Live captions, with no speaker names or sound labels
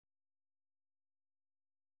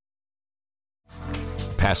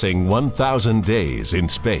Passing 1,000 days in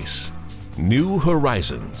space. New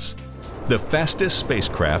Horizons. The fastest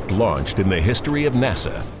spacecraft launched in the history of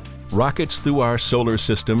NASA rockets through our solar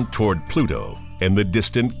system toward Pluto and the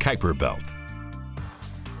distant Kuiper Belt.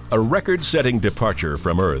 A record-setting departure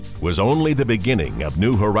from Earth was only the beginning of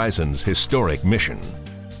New Horizons' historic mission,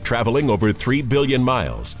 traveling over 3 billion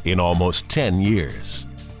miles in almost 10 years.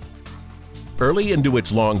 Early into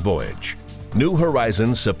its long voyage, New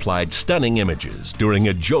Horizons supplied stunning images during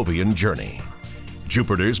a Jovian journey.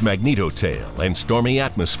 Jupiter's magnetotail and stormy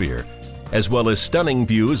atmosphere, as well as stunning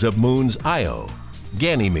views of moons Io,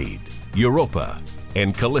 Ganymede, Europa,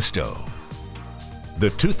 and Callisto. The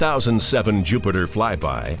 2007 Jupiter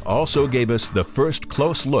flyby also gave us the first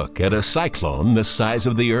close look at a cyclone the size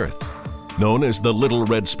of the Earth, known as the Little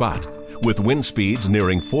Red Spot, with wind speeds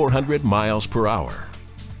nearing 400 miles per hour.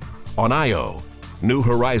 On Io, New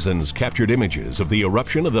Horizons captured images of the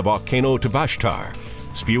eruption of the volcano Tvashtar,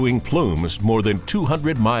 spewing plumes more than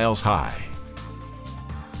 200 miles high.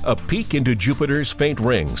 A peek into Jupiter's faint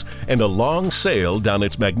rings and a long sail down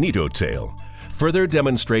its magnetotail further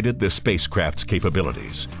demonstrated the spacecraft's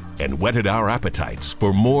capabilities and whetted our appetites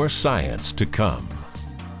for more science to come.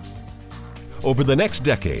 Over the next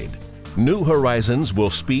decade, New Horizons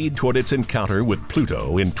will speed toward its encounter with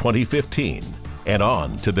Pluto in 2015 and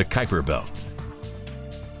on to the Kuiper Belt.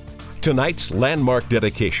 Tonight's landmark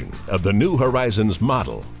dedication of the New Horizons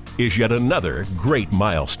model is yet another great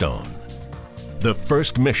milestone. The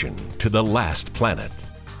first mission to the last planet.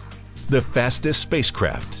 The fastest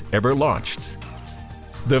spacecraft ever launched.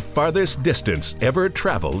 The farthest distance ever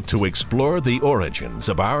traveled to explore the origins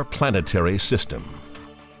of our planetary system.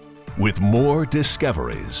 With more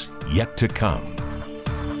discoveries yet to come.